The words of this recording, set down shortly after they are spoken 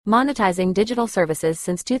monetizing digital services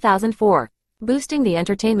since 2004, boosting the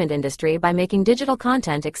entertainment industry by making digital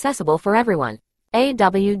content accessible for everyone.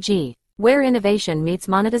 AWG, where innovation meets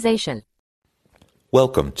monetization.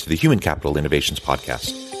 Welcome to the Human Capital Innovations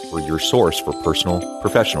Podcast. We're your source for personal,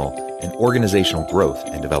 professional, and organizational growth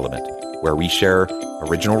and development, where we share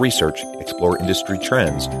original research, explore industry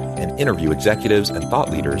trends, and interview executives and thought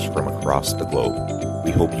leaders from across the globe. We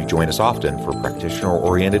hope you join us often for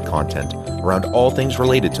practitioner-oriented content around all things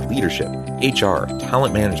related to leadership, HR,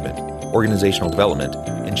 talent management, organizational development,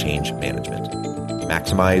 and change management.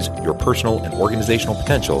 Maximize your personal and organizational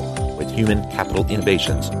potential with Human Capital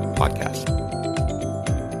Innovations Podcast.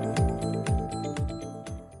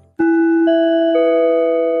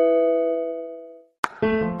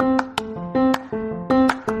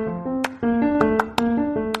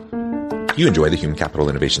 If you enjoy the Human Capital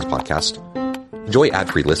Innovations Podcast, enjoy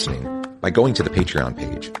ad-free listening by going to the Patreon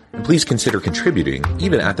page, and please consider contributing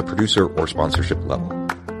even at the producer or sponsorship level.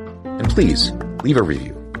 And please leave a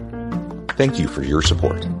review. Thank you for your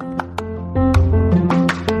support.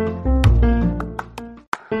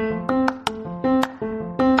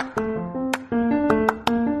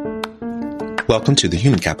 Welcome to the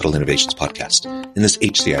Human Capital Innovations Podcast. In this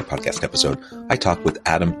HCI podcast episode, I talk with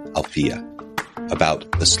Adam Alfia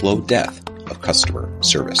about the slow death of customer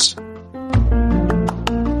service.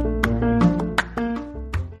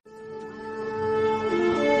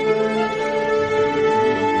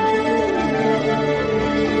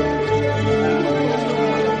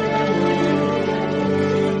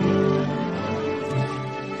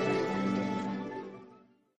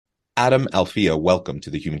 Adam Alfia, welcome to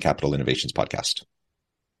the Human Capital Innovations Podcast.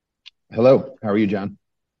 Hello. How are you, John?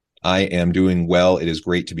 I am doing well. It is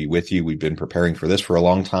great to be with you. We've been preparing for this for a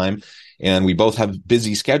long time, and we both have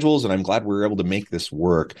busy schedules, and I'm glad we were able to make this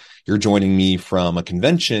work. You're joining me from a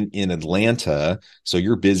convention in Atlanta, so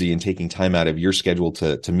you're busy and taking time out of your schedule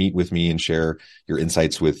to meet with me and share your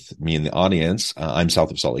insights with me and the audience. I'm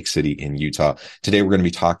south of Salt Lake City in Utah. Today, we're going to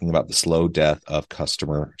be talking about the slow death of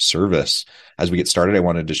customer service. As we get started, I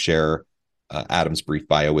wanted to share Adam's brief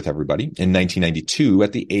bio with everybody. In 1992,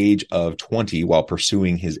 at the age of 20, while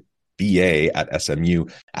pursuing his BA at SMU,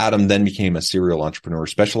 Adam then became a serial entrepreneur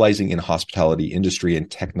specializing in hospitality industry and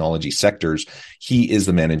technology sectors. He is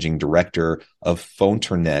the managing director of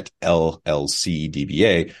PhoneTernet LLC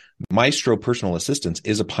DBA. Maestro Personal Assistance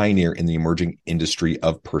is a pioneer in the emerging industry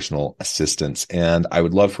of personal assistance. And I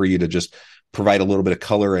would love for you to just provide a little bit of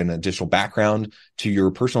color and additional background to your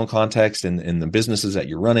personal context and the businesses that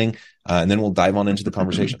you're running. And then we'll dive on into the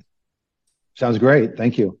conversation. Sounds great.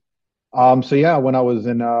 Thank you. When I was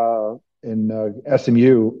in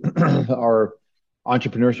SMU, our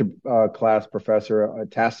entrepreneurship class professor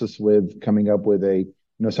tasked us with coming up with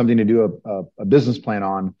something to do a business plan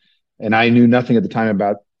on. And I knew nothing at the time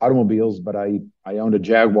about automobiles, but I owned a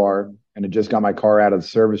Jaguar and had just got my car out of the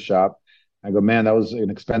service shop. I go, man, that was an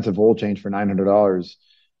expensive oil change for $900.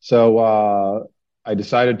 So I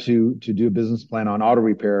decided to do a business plan on auto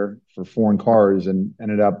repair for foreign cars, and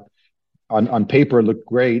ended up on paper it looked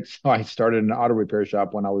great. So I started an auto repair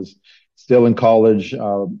shop when I was still in college,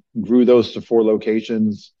 grew those to 4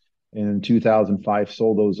 locations. In 2005,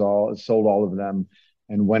 sold all of them,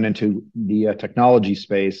 and went into the technology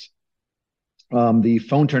space. The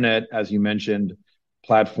PhoneTernet, as you mentioned,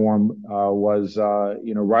 platform was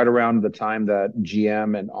right around the time that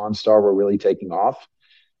GM and OnStar were really taking off,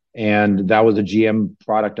 and that was a GM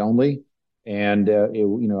product only. And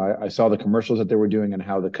I saw the commercials that they were doing and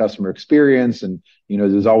how the customer experience, and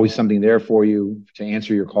there's always something there for you to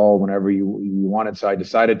answer your call whenever you wanted. So I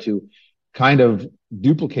decided to kind of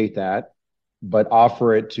duplicate that, but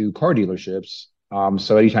offer it to car dealerships.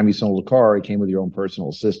 So anytime you sold a car, it came with your own personal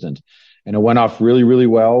assistant. And it went off really, really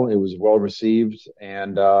well. It was well received.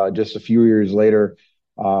 And just a few years later,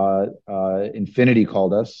 Infinity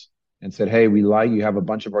called us and said, hey, you have a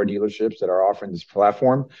bunch of our dealerships that are offering this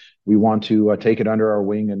platform. We want to take it under our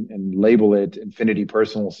wing and label it Infinity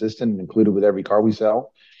Personal Assistant and include it with every car we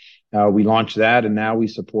sell. We launched that, and now we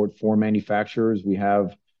support 4 manufacturers. We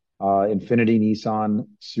have Infinity, Nissan,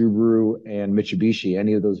 Subaru, and Mitsubishi.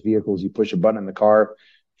 Any of those vehicles, you push a button in the car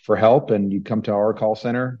for help, and you come to our call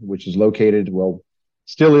center, which is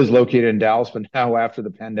still is located in Dallas, but now after the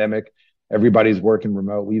pandemic, everybody's working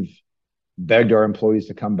remote. We've begged our employees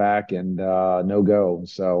to come back, and no go.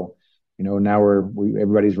 So, now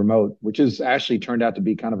everybody's remote, which has actually turned out to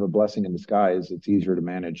be kind of a blessing in disguise. It's easier to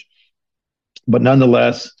manage. But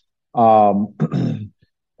nonetheless,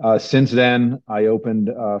 since then, I opened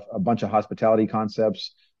a bunch of hospitality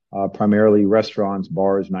concepts, primarily restaurants,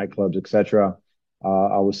 bars, nightclubs, etc.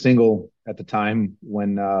 I was single at the time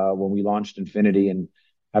when we launched Infinity, and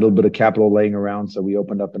had a little bit of capital laying around. So we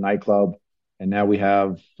opened up a nightclub, and now we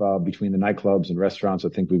have between the nightclubs and restaurants, I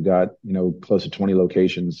think we've got, close to 20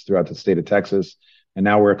 locations throughout the state of Texas. And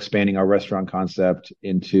now we're expanding our restaurant concept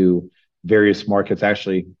into various markets.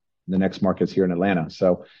 Actually, the next market's here in Atlanta.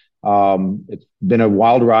 So it's been a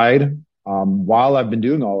wild ride. While I've been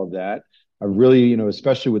doing all of that, I really,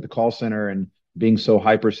 especially with the call center and being so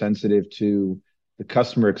hypersensitive to the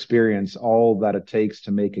customer experience, all that it takes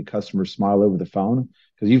to make a customer smile over the phone.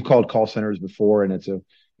 Because you've called call centers before, and it's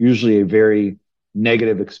usually a very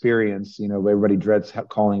negative experience. Everybody dreads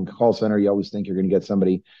calling a call center. You always think you're going to get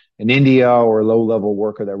somebody in India or a low-level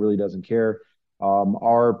worker that really doesn't care.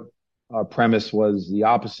 Our premise was the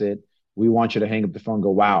opposite. We want you to hang up the phone and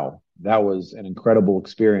go, wow, that was an incredible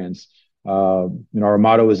experience. Our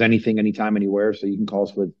motto is anything, anytime, anywhere. So you can call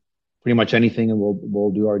us with pretty much anything, and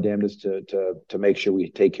we'll do our damnedest to make sure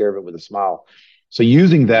we take care of it with a smile. So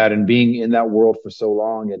using that and being in that world for so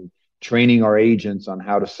long and training our agents on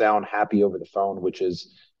how to sound happy over the phone, which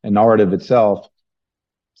is an art of itself.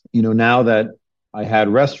 Now that I had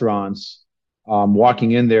restaurants,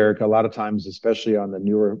 walking in there, a lot of times, especially on the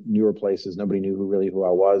newer places, nobody knew who I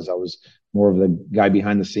was. I was more of the guy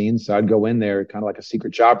behind the scenes. So I'd go in there kind of like a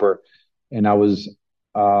secret shopper, and I was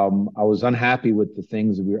unhappy with the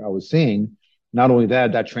things I was seeing. Not only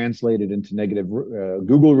that translated into negative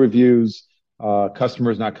Google reviews,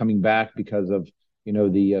 customers not coming back because of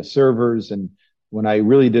the servers. And when I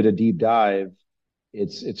really did a deep dive,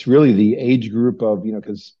 it's really the age group of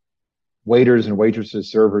because waiters and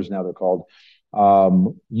waitresses, servers now they're called,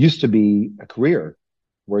 used to be a career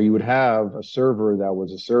where you would have a server that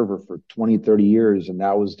was a server for 20, 30 years, and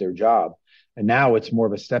that was their job. And now it's more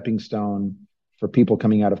of a stepping stone for people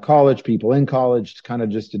coming out of college, people in college, kind of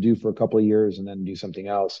just to do for a couple of years and then do something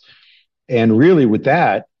else. And really with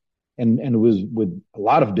that, and it was with a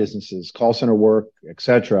lot of businesses, call center work,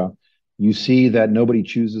 etc., you see that nobody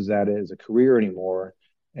chooses that as a career anymore.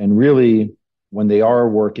 And really, when they are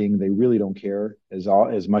working, they really don't care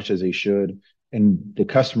as much as they should. And the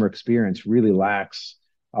customer experience really lacks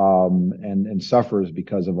and suffers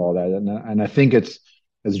because of all that. And I think it's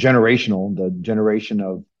generational, the generation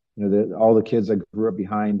of all the kids that grew up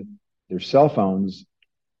behind their cell phones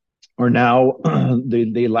are now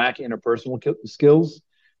they lack interpersonal skills.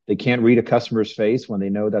 They can't read a customer's face when they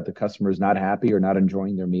know that the customer is not happy or not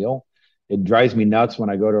enjoying their meal. It drives me nuts when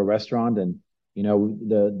I go to a restaurant and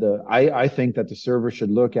I think that the server should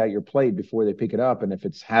look at your plate before they pick it up, and if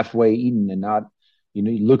it's halfway eaten and not,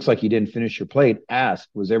 it looks like you didn't finish your plate, ask,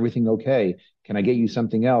 was everything okay? Can I get you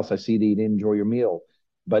something else? I see that you didn't enjoy your meal,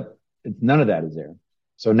 but none of that is there.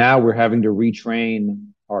 So now we're having to retrain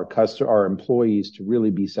our employees to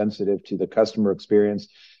really be sensitive to the customer experience.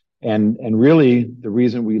 And really the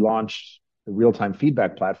reason we launched the real-time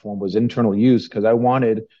feedback platform was internal use, because I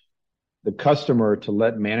wanted the customer to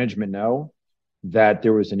let management know that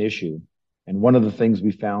there was an issue. And one of the things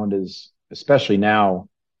we found is, especially now,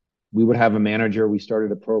 we would have a manager. We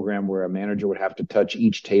started a program where a manager would have to touch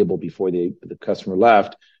each table before the customer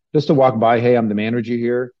left, just to walk by. Hey, I'm the manager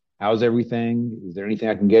here. How's everything? Is there anything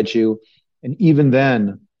I can get you? And even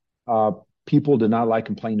then, people did not like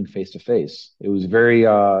complaining face to face. It was very,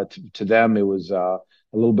 to them, it was a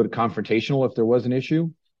little bit confrontational if there was an issue.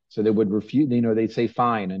 So they would refuse, they'd say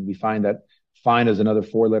fine. And we find that fine is another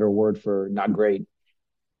 4-letter word for not great.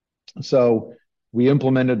 So we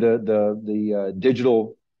implemented the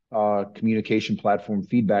digital communication platform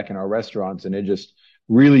feedback in our restaurants, and it just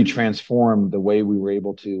really transformed the way we were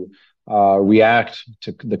able to react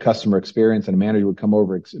to the customer experience. And a manager would come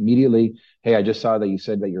over immediately. Hey, I just saw that you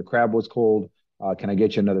said that your crab was cold. Can I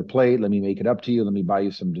get you another plate? Let me make it up to you. Let me buy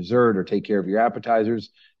you some dessert or take care of your appetizers.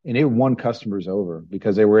 And it won customers over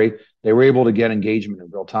because they were able to get engagement in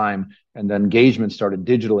real time, and the engagement started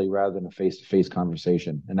digitally rather than a face-to-face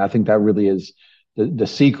conversation. And I think that really is the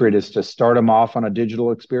secret, is to start them off on a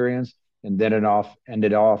digital experience and then end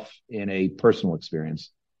it off in a personal experience.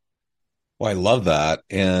 Well, I love that.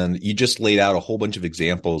 And you just laid out a whole bunch of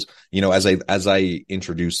examples. As I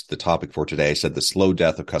introduced the topic for today, I said the slow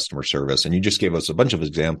death of customer service. And you just gave us a bunch of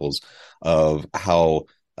examples of how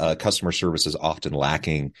customer service is often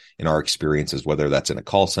lacking in our experiences, whether that's in a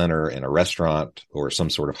call center, in a restaurant, or some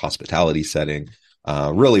sort of hospitality setting.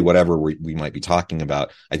 Really, whatever we might be talking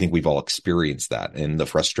about, I think we've all experienced that, and the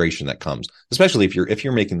frustration that comes, especially if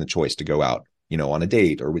you're making the choice to go out, on a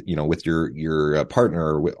date, or with your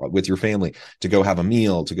partner, or with your family, to go have a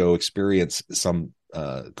meal, to go experience some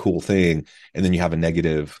cool thing, and then you have a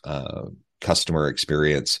negative customer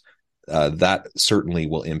experience. that certainly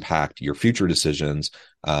will impact your future decisions.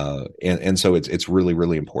 And so it's really,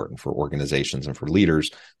 really important for organizations and for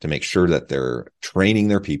leaders to make sure that they're training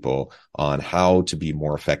their people on how to be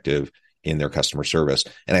more effective in their customer service.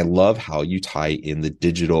 And I love how you tie in the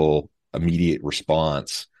digital immediate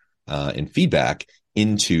response and feedback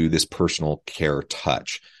into this personal care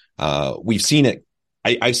touch. We've seen it.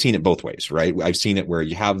 I've seen it both ways, right? I've seen it where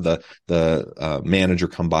you have the manager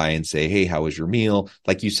come by and say, "Hey, how was your meal?"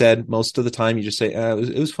 Like you said, most of the time you just say,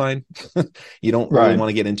 it was fine." You don't really want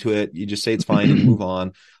to get into it. You just say it's fine and you move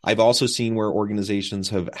on. I've also seen where organizations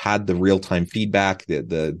have had the real-time feedback,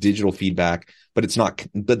 the digital feedback, but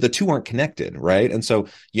but the two aren't connected, right? And so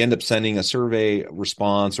you end up sending a survey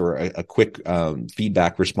response or a quick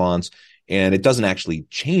feedback response, and it doesn't actually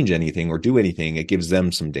change anything or do anything. It gives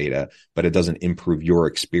them some data, but it doesn't improve your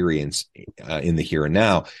experience in the here and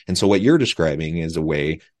now. And so what you're describing is a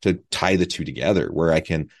way to tie the two together, where I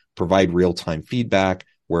can provide real-time feedback,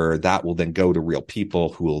 where that will then go to real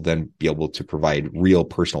people who will then be able to provide real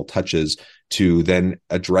personal touches to then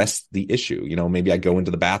address the issue. Maybe I go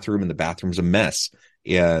into the bathroom and the bathroom's a mess,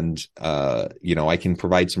 and I can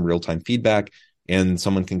provide some real-time feedback. And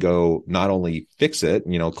someone can go not only fix it,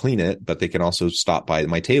 clean it, but they can also stop by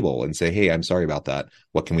my table and say, "Hey, I'm sorry about that.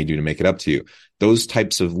 What can we do to make it up to you?" Those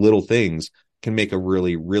types of little things can make a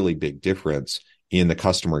really, really big difference in the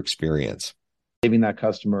customer experience. Saving that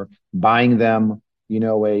customer, buying them,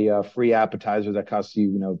 a free appetizer that costs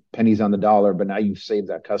you, pennies on the dollar, but now you've saved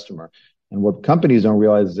that customer. And what companies don't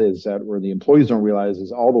realize is that, or the employees don't realize,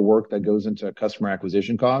 is all the work that goes into customer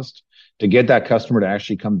acquisition cost to get that customer to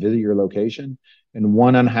actually come visit your location. And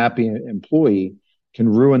one unhappy employee can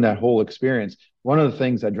ruin that whole experience. One of the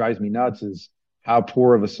things that drives me nuts is how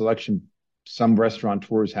poor of a selection some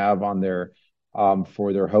restaurateurs have on their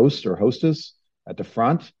for their host or hostess at the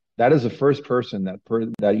front. That is the first person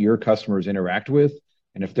that your customers interact with.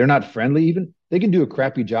 And if they're not friendly, even, they can do a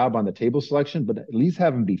crappy job on the table selection, but at least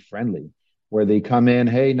have them be friendly, where they come in,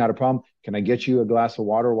 "Hey, not a problem. Can I get you a glass of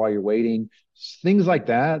water while you're waiting?" Things like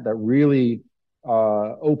that really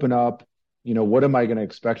open up, what am I going to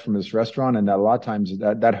expect from this restaurant? And that a lot of times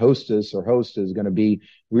that hostess or host is going to be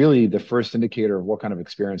really the first indicator of what kind of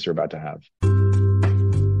experience you're about to have.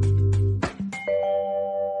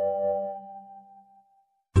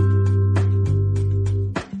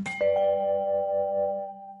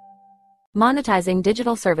 Monetizing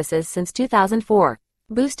digital services since 2004.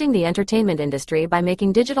 Boosting the entertainment industry by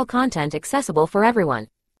making digital content accessible for everyone.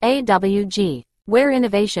 AWG, where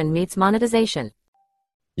innovation meets monetization.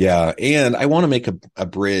 Yeah, and I want to make a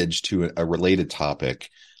bridge to a related topic.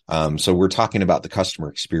 So we're talking about the customer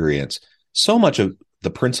experience. So much of the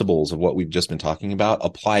principles of what we've just been talking about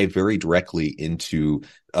apply very directly into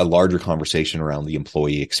a larger conversation around the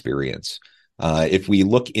employee experience. If we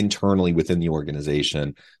look internally within the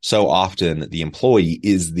organization, so often the employee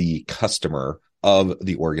is the customer of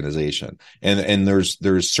the organization, and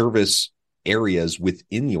there's service areas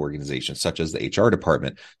within the organization, such as the HR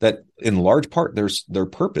department, that in large part their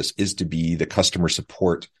purpose is to be the customer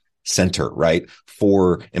support center, right,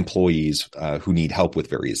 for employees who need help with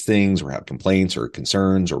various things or have complaints or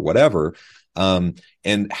concerns or whatever.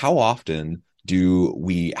 And how often do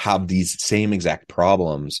we have these same exact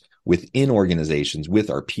problems within organizations with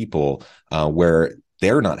our people where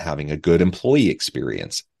they're not having a good employee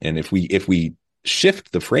experience? And if we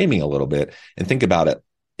shift the framing a little bit and think about it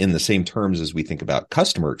in the same terms as we think about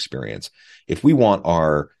customer experience, if we want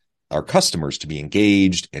our customers to be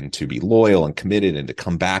engaged and to be loyal and committed and to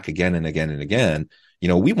come back again and again and again,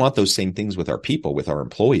 we want those same things with our people, with our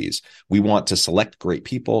employees. We want to select great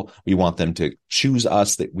people. We want them to choose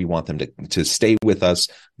us, that we want them to stay with us.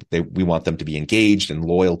 We want them to be engaged and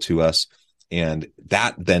loyal to us. And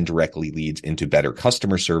that then directly leads into better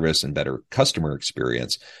customer service and better customer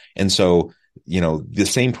experience. And so, the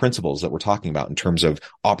same principles that we're talking about in terms of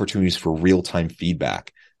opportunities for real-time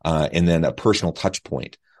feedback and then a personal touch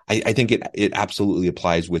point, I think it absolutely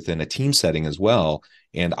applies within a team setting as well.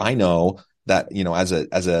 And I know that,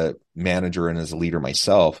 as a manager and as a leader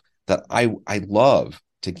myself, that I love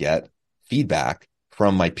to get feedback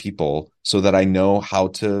from my people so that I know how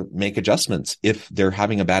to make adjustments if they're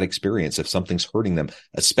having a bad experience, if something's hurting them,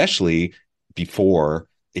 especially before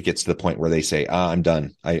it gets to the point where they say, "I'm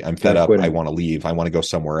done. I'm fed up. I want to leave. I want to go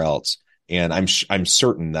somewhere else." And I'm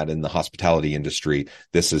certain that in the hospitality industry,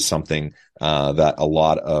 this is something that a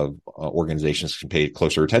lot of organizations can pay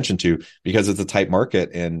closer attention to, because it's a tight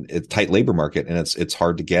market and it's a tight labor market, and it's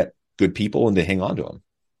hard to get good people and to hang on to them.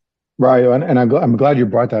 Right, and I'm glad you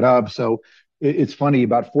brought that up. So it's funny,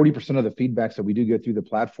 about 40% of the feedbacks that we do get through the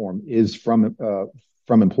platform is from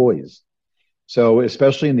employees. So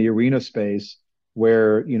especially in the arena space,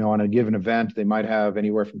 where, on a given event, they might have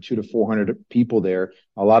anywhere from 200 to 400 people there,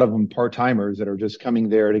 a lot of them part-timers that are just coming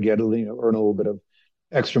there to get, earn a little bit of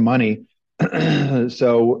extra money.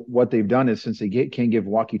 So what they've done is, since they can't give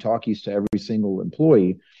walkie-talkies to every single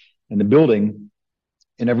employee in the building,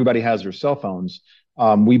 and everybody has their cell phones,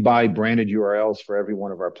 we buy branded URLs for every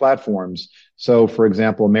one of our platforms. So, for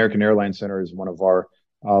example, American Airlines Center is one of our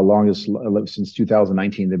longest, since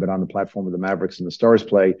 2019. They've been on the platform where the Mavericks and the Stars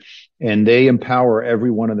play, and they empower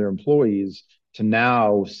every one of their employees to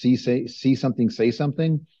now see something, say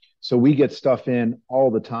something. So we get stuff in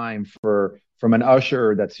all the time from an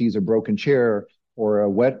usher that sees a broken chair or a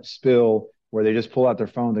wet spill, where they just pull out their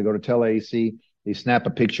phone, they go to TeleAC, they snap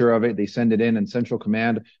a picture of it, they send it in, and Central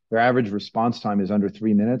Command, their average response time is under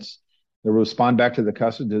 3 minutes. They'll respond back to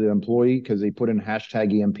the employee, because they put in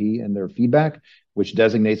hashtag EMP in their feedback, which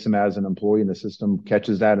designates them as an employee, and the system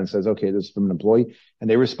catches that and says, okay, this is from an employee. And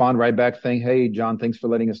they respond right back saying, hey, John, thanks for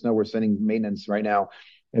letting us know. We're sending maintenance right now.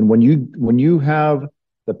 And when you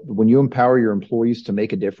empower your employees to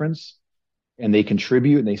make a difference, and they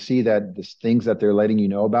contribute, and they see that the things that they're letting you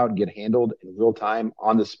know about get handled in real time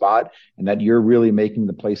on the spot, and that you're really making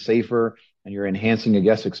the place safer and you're enhancing a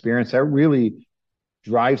guest experience, that really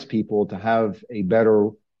drives people to have a better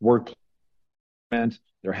work.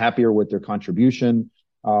 They're happier with their contribution.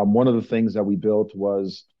 One of the things that we built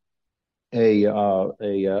was a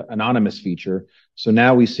anonymous feature. So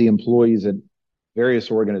now we see employees at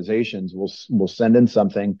various organizations will send in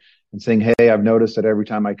something and saying, hey, I've noticed that every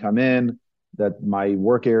time I come in, that my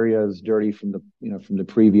work area is dirty from the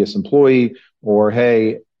previous employee, or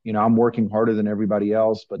hey, I'm working harder than everybody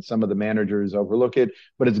else, but some of the managers overlook it.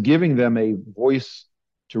 But it's giving them a voice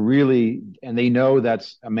to really, and they know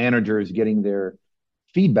that's a manager is getting their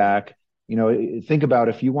feedback. Think about,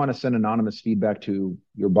 if you want to send anonymous feedback to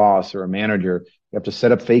your boss or a manager, you have to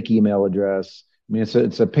set up fake email address. I mean,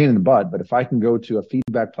 it's a pain in the butt. But if I can go to a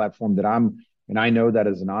feedback platform and I know that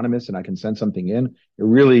is anonymous, and I can send something in, it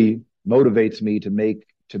really motivates me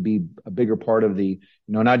to be a bigger part of the,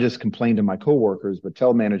 not just complain to my coworkers, but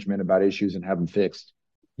tell management about issues and have them fixed.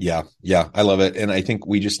 Yeah, I love it. And I think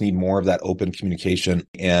we just need more of that open communication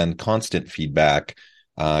and constant feedback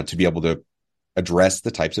to be able to address the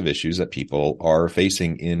types of issues that people are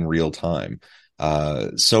facing in real time.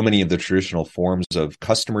 So many of the traditional forms of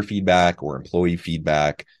customer feedback or employee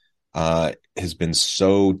feedback has been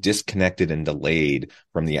so disconnected and delayed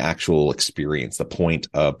from the actual experience, the point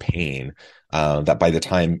of pain, that by the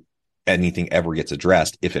time anything ever gets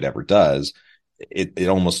addressed, if it ever does, it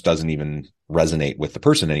almost doesn't even resonate with the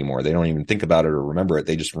person anymore. They don't even think about it or remember it.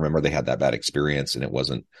 They just remember they had that bad experience and it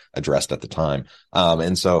wasn't addressed at the time.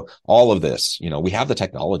 And so all of this, we have the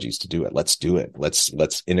technologies to do it. Let's do it.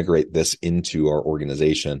 Let's integrate this into our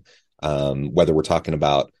organization. Whether we're talking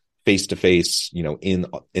about face-to-face, in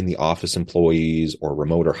the office employees, or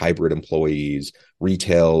remote or hybrid employees,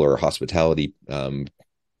 retail or hospitality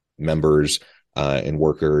members and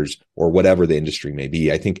workers, or whatever the industry may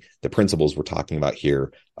be. I think the principles we're talking about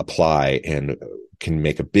here apply and can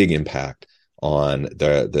make a big impact on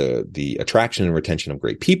the attraction and retention of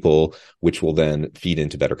great people, which will then feed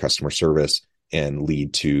into better customer service and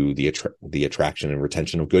lead to the attraction and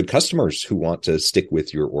retention of good customers who want to stick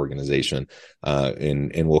with your organization,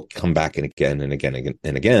 and will come back and again and again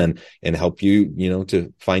and again, and help you,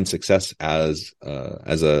 to find success as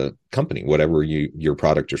a company, whatever your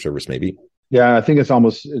product or service may be. Yeah, I think it's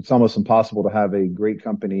almost impossible to have a great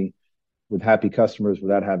company with happy customers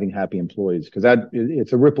without having happy employees, because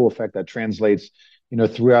it's a ripple effect that translates,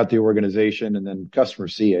 throughout the organization, and then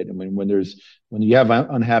customers see it. I mean, when you have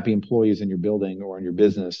unhappy employees in your building or in your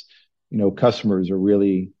business, customers are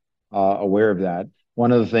really aware of that.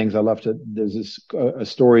 One of the things there's a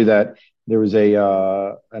story that there was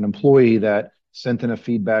an employee that sent in a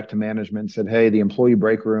feedback to management and said, hey, the employee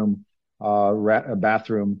break room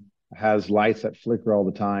bathroom has lights that flicker all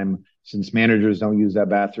the time. Since managers don't use that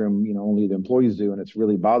bathroom, only the employees do, and it's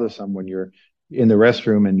really bothersome when you're in the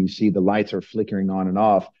restroom and you see the lights are flickering on and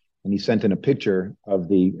off. And he sent in a picture of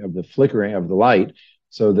the flickering of the light.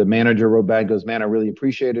 So the manager wrote back, goes, man, I really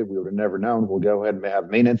appreciate it. We would have never known. We'll go ahead and have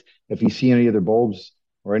maintenance. If you see any other bulbs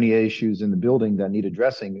or any issues in the building that need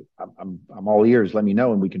addressing, I'm all ears. Let me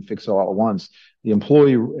know, and we can fix it all at once. The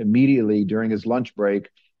employee immediately, during his lunch break,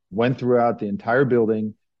 went throughout the entire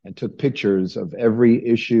building and took pictures of every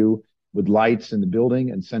issue with lights in the building,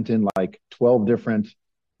 and sent in like 12 different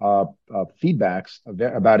feedbacks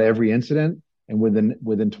about every incident. And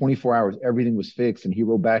within 24 hours, everything was fixed. And he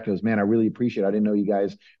wrote back and goes, man, I really appreciate it. I didn't know you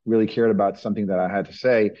guys really cared about something that I had to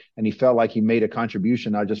say. And he felt like he made a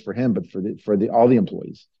contribution, not just for him, but for all the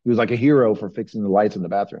employees. He was like a hero for fixing the lights in the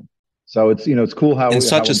bathroom. So it's cool how and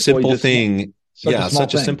such how a simple just, thing. Such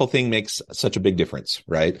a thing. simple thing makes such a big difference,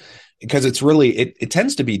 right? Because it's really, it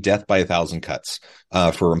tends to be death by a thousand cuts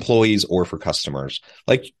for employees or for customers.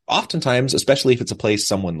 Like oftentimes, especially if it's a place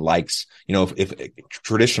someone likes, if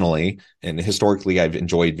traditionally and historically, I've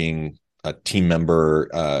enjoyed being a team member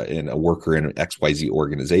and a worker in an XYZ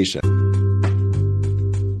organization.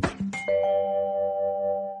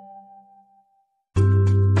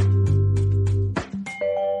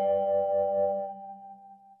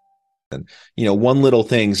 One little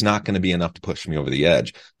thing's not going to be enough to push me over the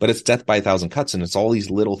edge, but it's death by a thousand cuts. And it's all these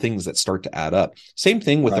little things that start to add up. Same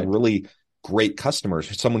thing with a really great customer,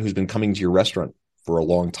 someone who's been coming to your restaurant for a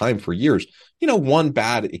long time, for years. One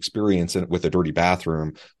bad experience with a dirty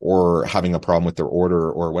bathroom or having a problem with their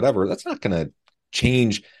order or whatever, that's not going to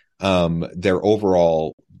change their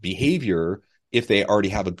overall behavior if they already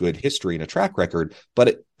have a good history and a track record.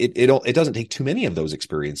 But it doesn't take too many of those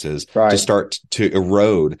experiences to start to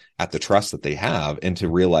erode at the trust that they have and to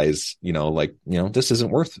realize, this isn't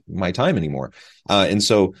worth my time anymore. And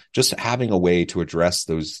so just having a way to address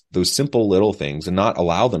those simple little things and not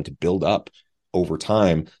allow them to build up over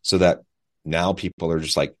time, so that now people are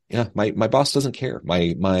just like, yeah, my boss doesn't care.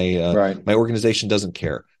 My organization doesn't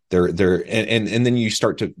care. And then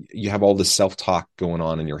you have all this self-talk going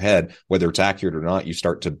on in your head, whether it's accurate or not. You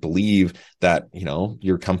start to believe that,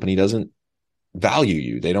 your company doesn't value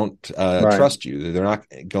you. They don't trust you. They're not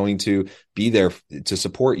going to be there to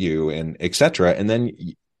support you, and et cetera. And then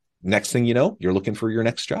next thing you know, you're looking for your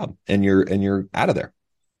next job and you're out of there.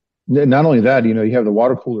 Not only that, you have the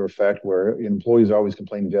water cooler effect where employees are always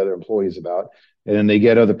complaining to other employees about, and then they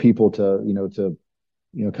get other people to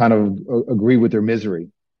kind of agree with their misery.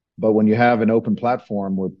 But when you have an open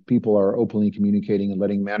platform where people are openly communicating and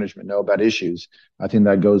letting management know about issues, I think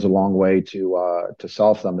that goes a long way to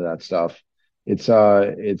solve some of that stuff. It's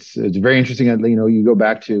very interesting. You go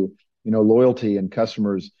back to loyalty and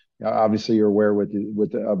customers. Obviously, you're aware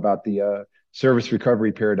about the service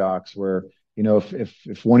recovery paradox, where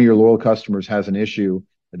if one of your loyal customers has an issue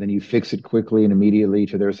and then you fix it quickly and immediately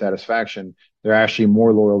to their satisfaction, they're actually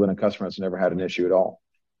more loyal than a customer that's never had an issue at all.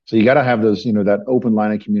 So you got to have those, that open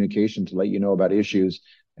line of communication to let you know about issues.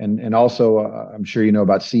 And also, I'm sure you know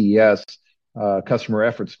about CES, customer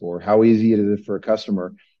effort score, how easy it is for a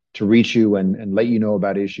customer to reach you and let you know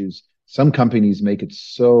about issues. Some companies make it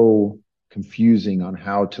so confusing on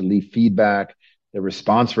how to leave feedback, the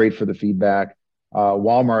response rate for the feedback.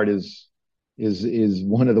 Walmart is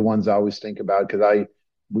one of the ones I always think about, because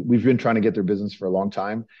we've been trying to get their business for a long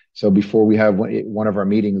time. So before we have one of our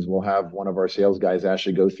meetings, we'll have one of our sales guys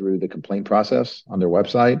actually go through the complaint process on their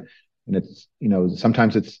website. And it's,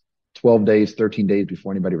 sometimes it's 12 days, 13 days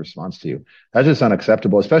before anybody responds to you. That's just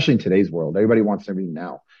unacceptable, especially in today's world. Everybody wants everything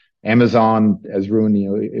now. Amazon has ruined,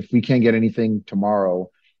 if we can't get anything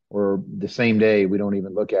tomorrow or the same day, we don't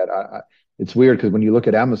even look at it's weird, because when you look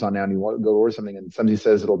at Amazon now and you want to go order something and somebody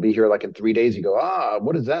says it'll be here like in 3 days, you go,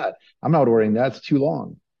 what is that? I'm not ordering that. It's too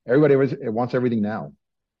long. Everybody wants everything now.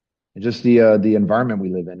 And just the environment we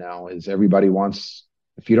live in now is everybody wants,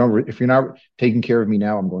 if you're not taking care of me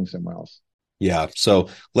now, I'm going somewhere else. Yeah. So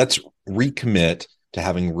let's recommit to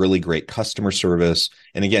having really great customer service.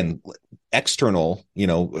 And again, external,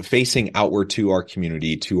 facing outward to our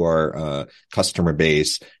community, to our customer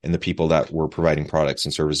base and the people that we're providing products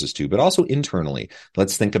and services to, but also internally.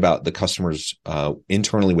 Let's think about the customers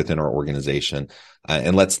internally within our organization.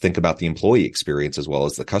 And let's think about the employee experience as well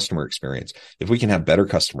as the customer experience. If we can have better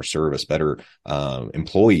customer service, better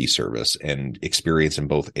employee service and experience in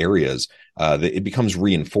both areas, it becomes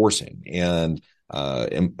reinforcing. And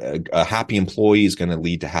a happy employee is going to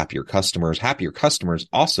lead to happier customers. Happier customers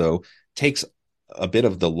also takes a bit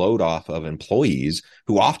of the load off of employees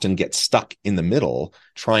who often get stuck in the middle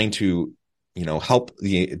trying to, help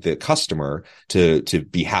the customer to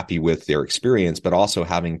be happy with their experience, but also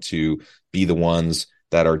having to be the ones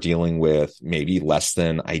that are dealing with maybe less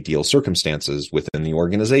than ideal circumstances within the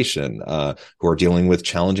organization, who are dealing with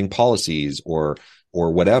challenging policies or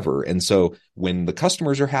whatever. And so when the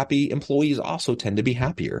customers are happy, employees also tend to be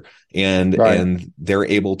happier and they're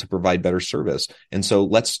able to provide better service. And so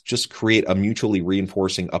let's just create a mutually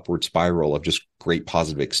reinforcing upward spiral of just great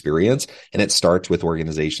positive experience. And it starts with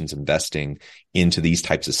organizations investing into these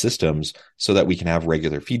types of systems so that we can have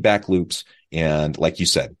regular feedback loops. And like you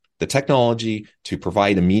said, the technology to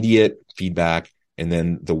provide immediate feedback and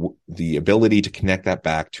then the ability to connect that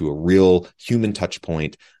back to a real human touch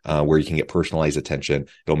point where you can get personalized attention,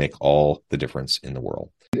 it'll make all the difference in the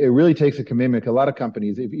world. It really takes a commitment. A lot of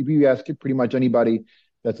companies, if you ask pretty much anybody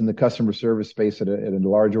that's in the customer service space at a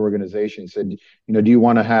large organization, said, do you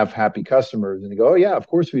want to have happy customers? And they go, oh yeah, of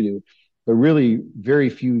course we do. But really,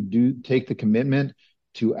 very few do take the commitment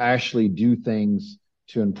to actually do things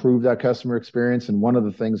to improve that customer experience. And one of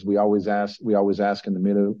the things we always ask in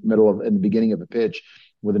the beginning of a pitch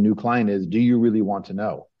with a new client is, do you really want to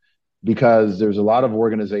know? Because there's a lot of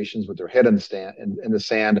organizations with their head in the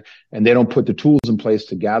sand, and they don't put the tools in place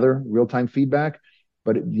to gather real-time feedback.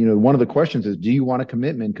 But one of the questions is, do you want a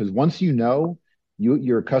commitment? Because once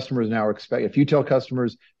your customers now expect. If you tell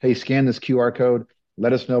customers, hey, scan this QR code,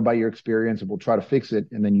 let us know about your experience, and we'll try to fix it,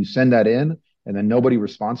 and then you send that in, and then nobody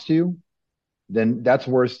responds to you, then that's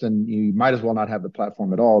worse than you might as well not have the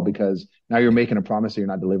platform at all, because now you're making a promise that you're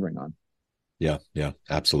not delivering on. Yeah,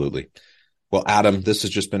 absolutely. Well, Adam, this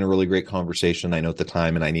has just been a really great conversation. I know at the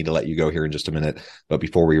time, and I need to let you go here in just a minute. But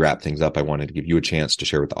before we wrap things up, I wanted to give you a chance to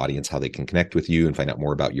share with the audience how they can connect with you and find out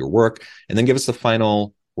more about your work, and then give us the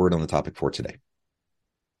final word on the topic for today.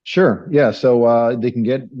 Sure. Yeah. So they can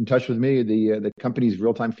get in touch with me. The company's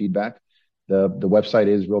Real-Time Feedback. The website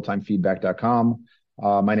is realtimefeedback.com.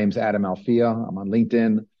 My name's Adam Alfia. I'm on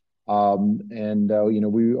LinkedIn.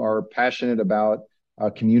 We are passionate about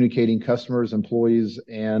communicating customers, employees,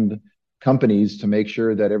 and companies to make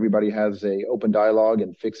sure that everybody has a open dialogue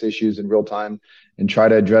and fix issues in real time and try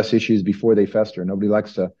to address issues before they fester. Nobody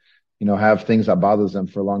likes to, have things that bothers them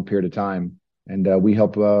for a long period of time. And we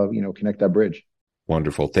help, connect that bridge.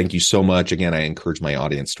 Wonderful. Thank you so much. Again, I encourage my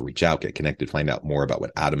audience to reach out, get connected, find out more about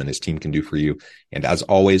what Adam and his team can do for you. And as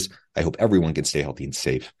always, I hope everyone can stay healthy and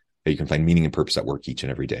safe, that you can find meaning and purpose at work each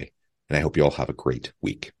and every day. And I hope you all have a great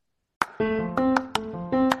week. Do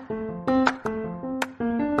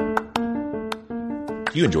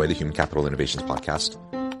you enjoy the Human Capital Innovations podcast?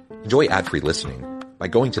 Enjoy ad-free listening by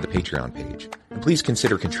going to the Patreon page. And please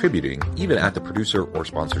consider contributing even at the producer or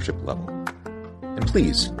sponsorship level. And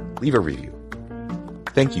please leave a review.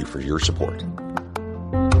 Thank you for your support.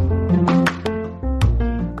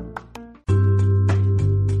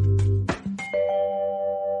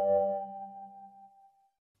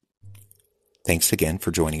 Thanks again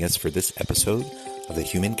for joining us for this episode of the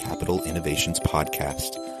Human Capital Innovations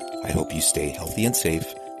podcast. I hope you stay healthy and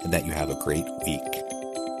safe and that you have a great week.